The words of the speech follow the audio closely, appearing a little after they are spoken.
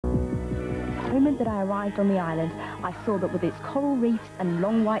moment that I arrived on the island, I saw that with its coral reefs and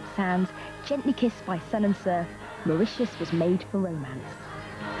long white sands, gently kissed by sun and surf, Mauritius was made for romance.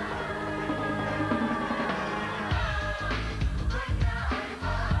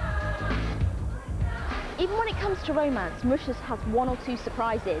 Even when it comes to romance, Mauritius has one or two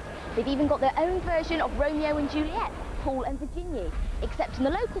surprises. They've even got their own version of Romeo and Juliet, Paul and Virginia. Except in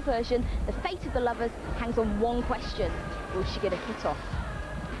the local version, the fate of the lovers hangs on one question: will she get a hit off?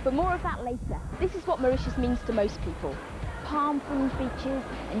 But more of that later. This is what Mauritius means to most people. Palm-fringed beaches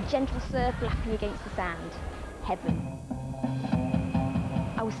and gentle surf lapping against the sand. Heaven.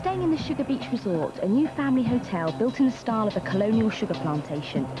 I was staying in the Sugar Beach Resort, a new family hotel built in the style of a colonial sugar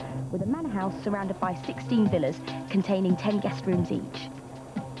plantation, with a manor house surrounded by 16 villas containing 10 guest rooms each.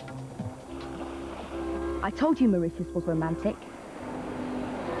 I told you Mauritius was romantic.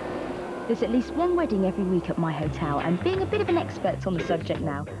 There's at least one wedding every week at my hotel, and being a bit of an expert on the subject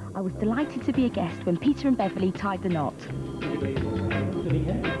now, I was delighted to be a guest when Peter and Beverly tied the knot.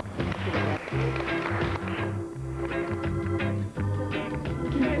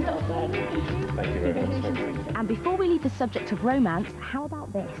 And before we leave the subject of romance, how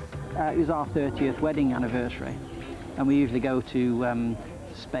about this? It was our 30th wedding anniversary, and we usually go to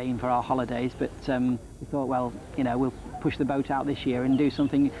Spain for our holidays, but we thought, well, you know, we'll push the boat out this year and do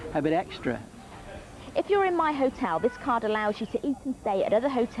something a bit extra. If you're in my hotel, this card allows you to eat and stay at other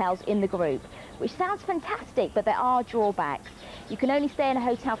hotels in the group, which sounds fantastic, but there are drawbacks. You can only stay in a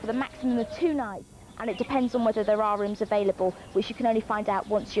hotel for the maximum of 2 nights, and it depends on whether there are rooms available, which you can only find out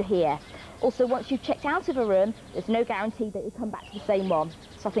once you're here. Also, once you've checked out of a room, there's no guarantee that you'll come back to the same one,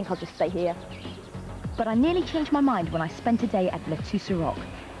 so I think I'll just stay here. But I nearly changed my mind when I spent a day at Le Rock,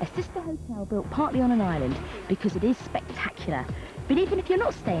 a sister hotel built partly on an island, because it is spectacular. But even if you're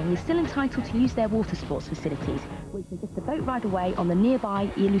not staying, you're still entitled to use their water sports facilities, which are just a boat ride away on the nearby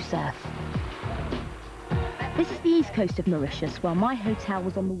Île du Surf. This is the east coast of Mauritius, while my hotel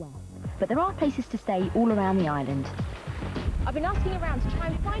was on the west, but there are places to stay all around the island. I've been asking around to try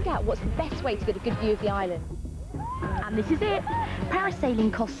and find out what's the best way to get a good view of the island. And this is it.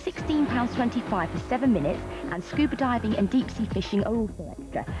 Parasailing costs £16.25 for 7 minutes, and scuba diving and deep sea fishing are also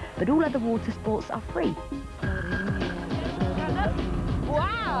extra, but all other water sports are free.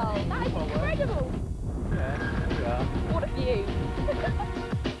 Wow, that is incredible! Yeah. What a view!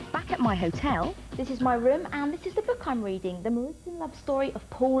 Back at my hotel, this is my room, and this is the book I'm reading, The Mauritian Love Story of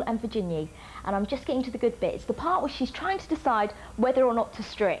Paul and Virginia. And I'm just getting to the good bit. It's the part where she's trying to decide whether or not to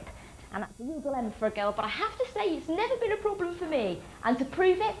strip. And that's a real dilemma for a girl, but I have to say it's never been a problem for me. And to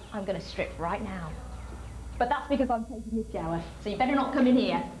prove it, I'm going to strip right now. But that's because I'm taking a shower, so you better not come in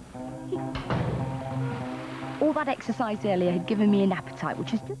here. All that exercise earlier had given me an appetite,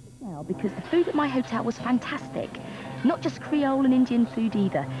 which is just as well, because the food at my hotel was fantastic. Not just Creole and Indian food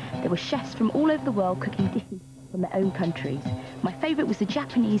either. There were chefs from all over the world cooking dishes from their own countries. My favourite was the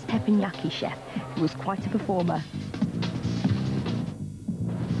Japanese teppanyaki chef, who was quite a performer.